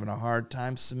 I'm having a hard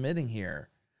time submitting here.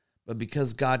 But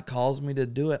because God calls me to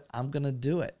do it, I'm going to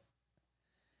do it.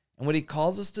 And what he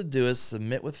calls us to do is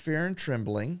submit with fear and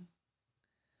trembling,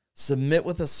 submit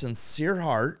with a sincere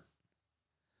heart,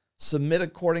 submit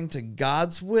according to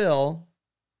God's will,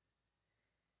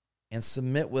 and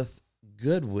submit with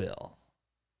goodwill.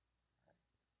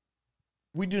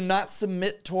 We do not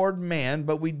submit toward man,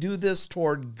 but we do this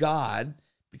toward God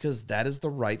because that is the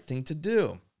right thing to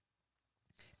do.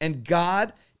 And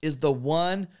God is the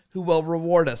one who will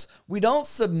reward us. We don't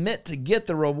submit to get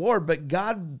the reward, but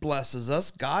God blesses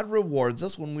us. God rewards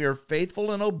us when we are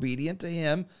faithful and obedient to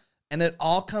him. And it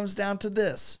all comes down to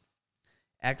this.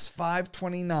 Acts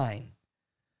 5:29.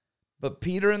 But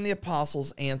Peter and the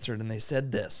apostles answered, and they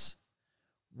said this: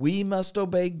 we must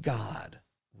obey God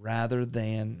rather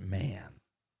than man.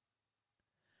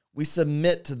 We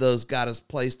submit to those God has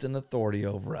placed in authority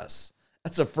over us.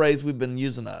 That's a phrase we've been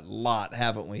using a lot,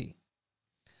 haven't we?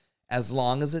 As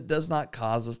long as it does not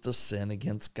cause us to sin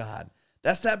against God.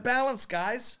 That's that balance,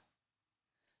 guys.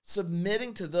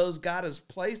 Submitting to those God has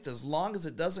placed as long as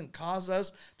it doesn't cause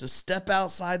us to step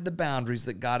outside the boundaries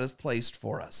that God has placed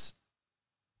for us.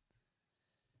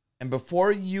 And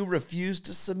before you refuse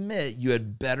to submit, you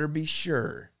had better be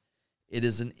sure it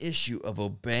is an issue of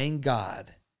obeying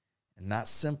God and not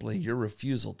simply your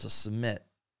refusal to submit.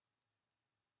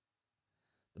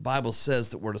 The Bible says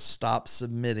that we're to stop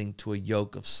submitting to a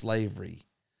yoke of slavery.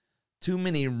 Too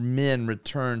many men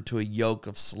return to a yoke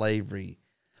of slavery.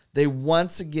 They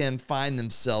once again find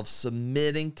themselves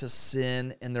submitting to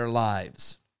sin in their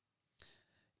lives.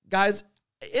 Guys,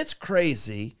 it's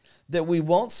crazy that we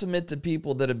won't submit to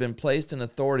people that have been placed in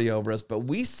authority over us, but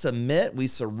we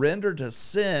surrender to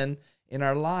sin in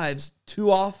our lives too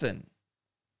often.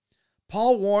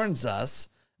 Paul warns us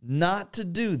not to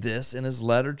do this in his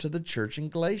letter to the church in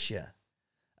Galatia.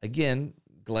 Again,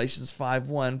 Galatians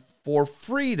 5:1, for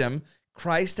freedom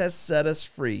Christ has set us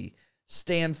free.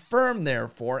 Stand firm,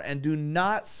 therefore, and do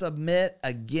not submit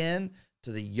again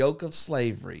to the yoke of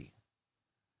slavery.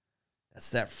 That's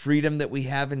that freedom that we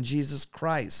have in Jesus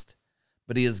Christ.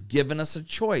 But he has given us a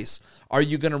choice. Are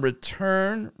you going to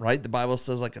return, right? The Bible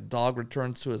says like a dog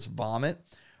returns to his vomit.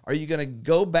 Are you going to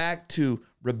go back to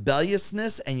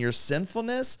rebelliousness and your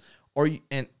sinfulness, or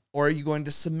are you going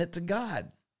to submit to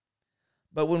God?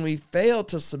 But when we fail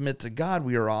to submit to God,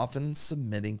 we are often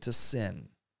submitting to sin.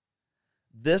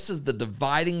 This is the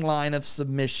dividing line of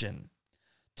submission.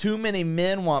 Too many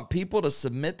men want people to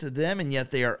submit to them, and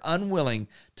yet they are unwilling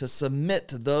to submit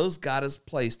to those God has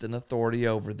placed in authority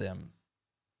over them.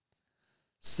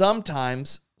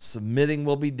 Sometimes submitting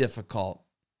will be difficult.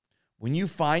 When you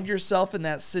find yourself in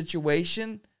that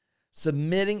situation,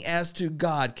 submitting as to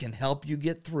God can help you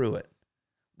get through it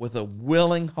with a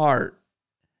willing heart.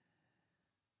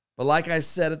 But like I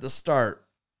said at the start,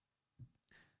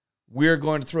 we're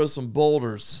going to throw some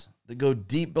boulders that go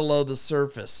deep below the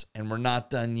surface, and we're not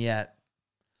done yet.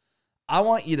 I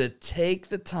want you to take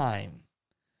the time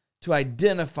to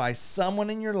identify someone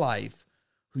in your life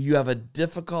who you have a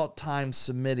difficult time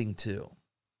submitting to.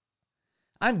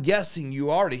 I'm guessing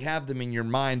you already have them in your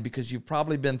mind because you've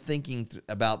probably been thinking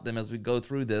about them as we go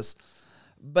through this.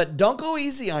 But don't go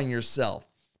easy on yourself,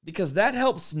 because that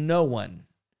helps no one.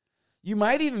 You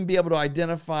might even be able to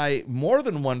identify more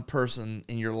than one person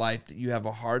in your life that you have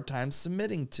a hard time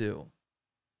submitting to.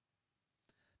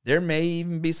 There may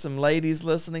even be some ladies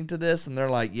listening to this and they're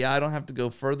like, yeah, I don't have to go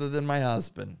further than my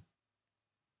husband.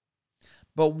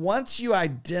 But once you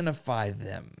identify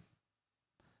them,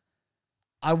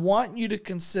 I want you to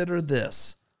consider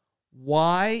this.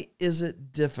 Why is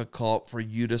it difficult for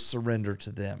you to surrender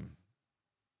to them?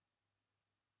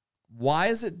 Why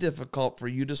is it difficult for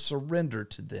you to surrender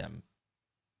to them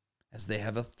as they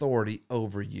have authority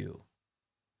over you?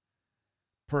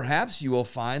 Perhaps you will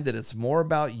find that it's more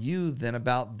about you than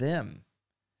about them.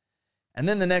 And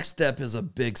then the next step is a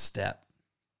big step.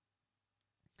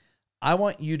 I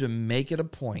want you to make it a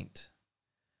point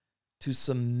to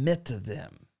submit to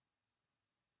them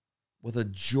with a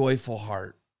joyful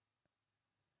heart,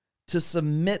 to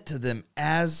submit to them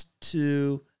as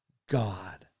to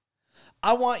God.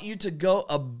 I want you to go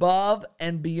above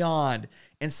and beyond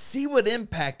and see what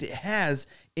impact it has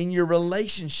in your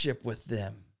relationship with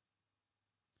them.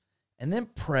 And then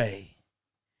pray.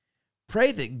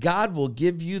 Pray that God will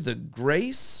give you the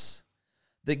grace,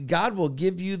 that God will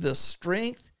give you the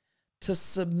strength to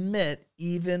submit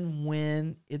even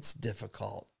when it's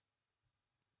difficult.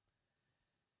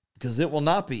 Because it will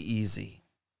not be easy.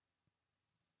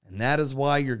 And that is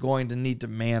why you're going to need to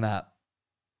man up.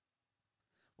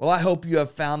 Well, I hope you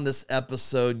have found this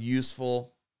episode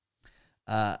useful.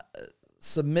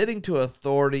 Submitting to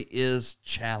authority is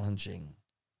challenging.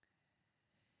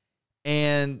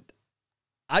 And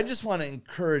I just want to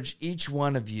encourage each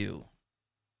one of you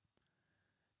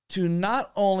to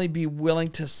not only be willing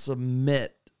to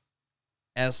submit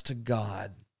as to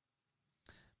God,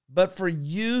 but for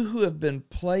you who have been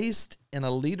placed in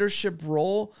a leadership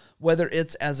role, whether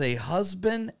it's as a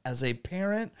husband, as a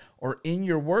parent, or in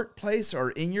your workplace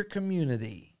or in your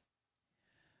community,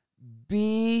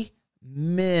 be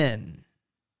men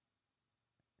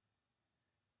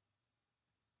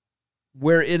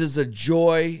where it is a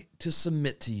joy to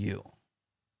submit to you,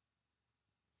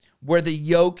 where the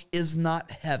yoke is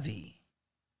not heavy.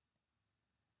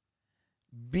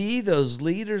 Be those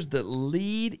leaders that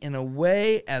lead in a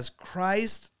way as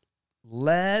Christ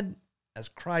led, as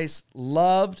Christ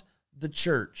loved the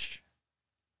church.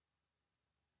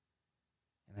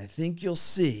 And I think you'll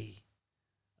see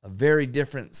a very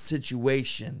different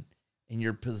situation in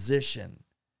your position.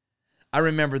 I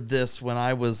remember this when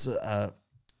I was out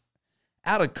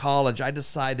of college. I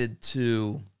decided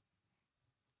to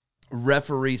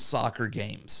referee soccer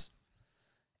games.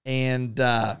 And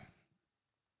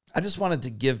I just wanted to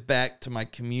give back to my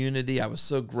community. I was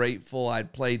so grateful.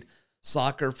 I'd played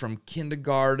soccer from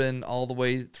kindergarten all the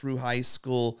way through high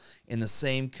school in the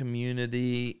same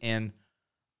community, and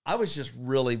I was just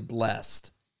really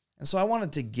blessed. And so I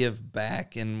wanted to give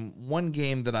back. And one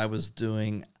game that I was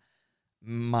doing,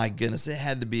 my goodness, it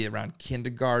had to be around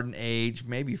kindergarten age,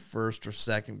 maybe first or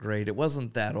second grade. It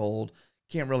wasn't that old.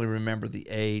 Can't really remember the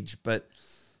age, but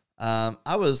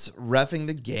I was reffing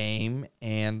the game,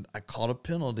 and I called a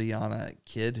penalty on a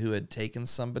kid who had taken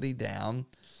somebody down.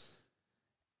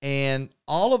 And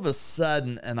all of a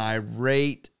sudden, an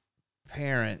irate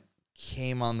parent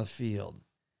came on the field.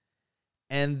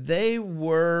 And they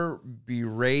were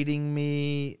berating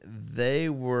me. They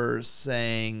were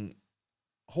saying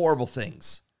horrible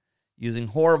things, using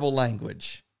horrible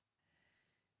language.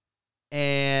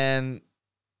 And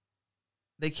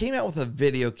they came out with a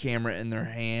video camera in their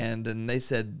hand, and they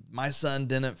said, my son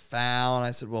didn't foul. And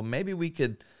I said, well, maybe we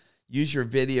could use your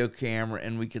video camera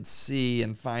and we could see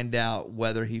and find out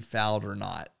whether he fouled or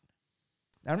not.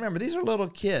 Now remember, these are little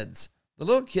kids. The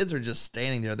little kids are just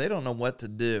standing there. They don't know what to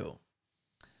do.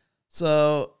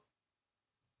 So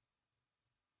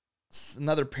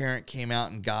another parent came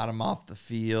out and got him off the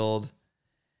field.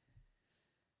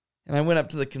 And I went up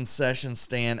to the concession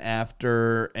stand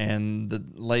after, and the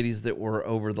ladies that were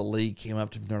over the league came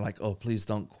up to me. They're like, oh, please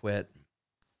don't quit.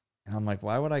 And I'm like,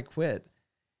 why would I quit?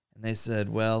 And they said,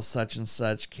 well, such and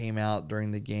such came out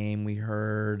during the game, we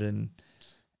heard. And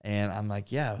I'm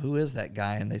like, yeah, who is that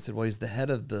guy? And they said, well, he's the head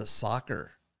of the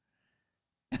soccer.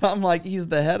 And I'm like, he's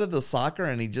the head of the soccer,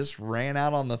 and he just ran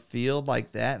out on the field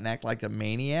like that and act like a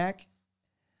maniac?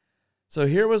 So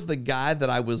here was the guy that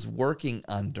I was working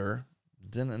under.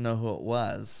 Didn't know who it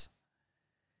was.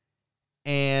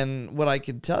 And what I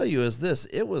could tell you is this: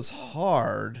 it was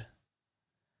hard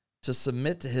to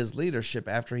submit to his leadership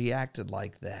after he acted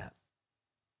like that.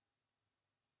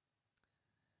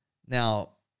 Now,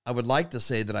 I would like to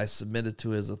say that I submitted to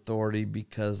his authority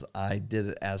because I did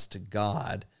it as to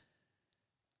God.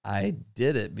 I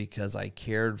did it because I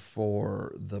cared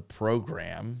for the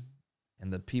program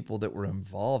and the people that were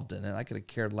involved in it. I could have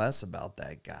cared less about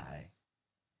that guy.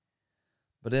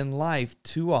 But in life,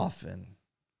 too often,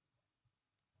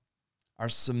 our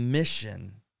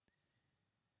submission,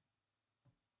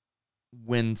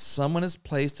 when someone is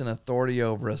placed in authority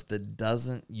over us that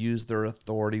doesn't use their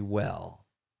authority well,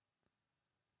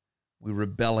 we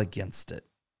rebel against it.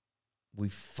 We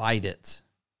fight it.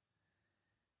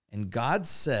 And God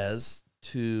says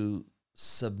to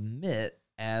submit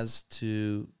as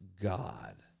to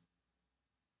God.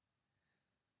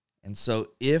 And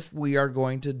so if we are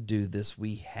going to do this,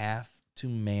 we have to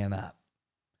man up.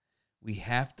 We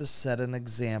have to set an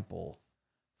example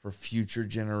for future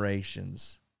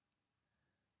generations.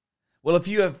 Well, if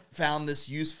you have found this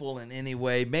useful in any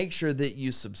way, make sure that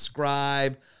you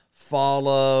subscribe,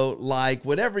 follow, like,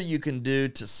 whatever you can do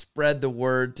to spread the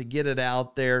word, to get it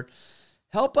out there.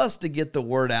 Help us to get the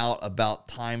word out about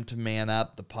Time to Man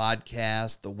Up, the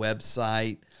podcast, the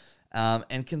website,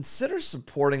 and consider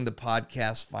supporting the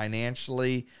podcast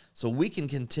financially so we can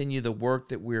continue the work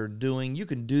that we're doing. You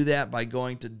can do that by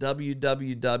going to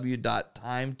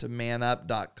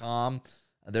www.timetomananup.com.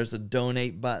 There's a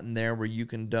donate button there where you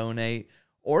can donate,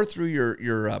 or through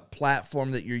your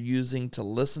platform that you're using to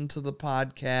listen to the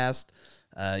podcast.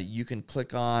 You can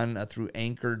click on through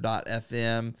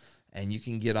anchor.fm, and you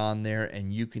can get on there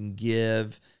and you can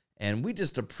give. And we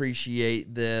just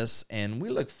appreciate this, and we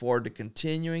look forward to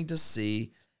continuing to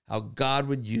see how God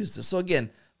would use this. So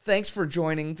again, thanks for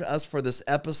joining us for this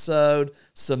episode.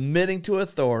 Submitting to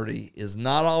authority is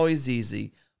not always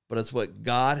easy, but it's what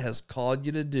God has called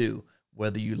you to do,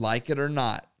 whether you like it or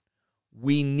not.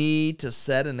 We need to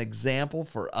set an example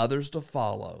for others to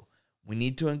follow. We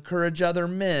need to encourage other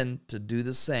men to do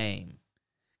the same.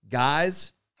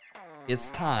 Guys, it's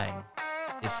time.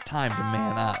 It's time to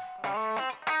man up.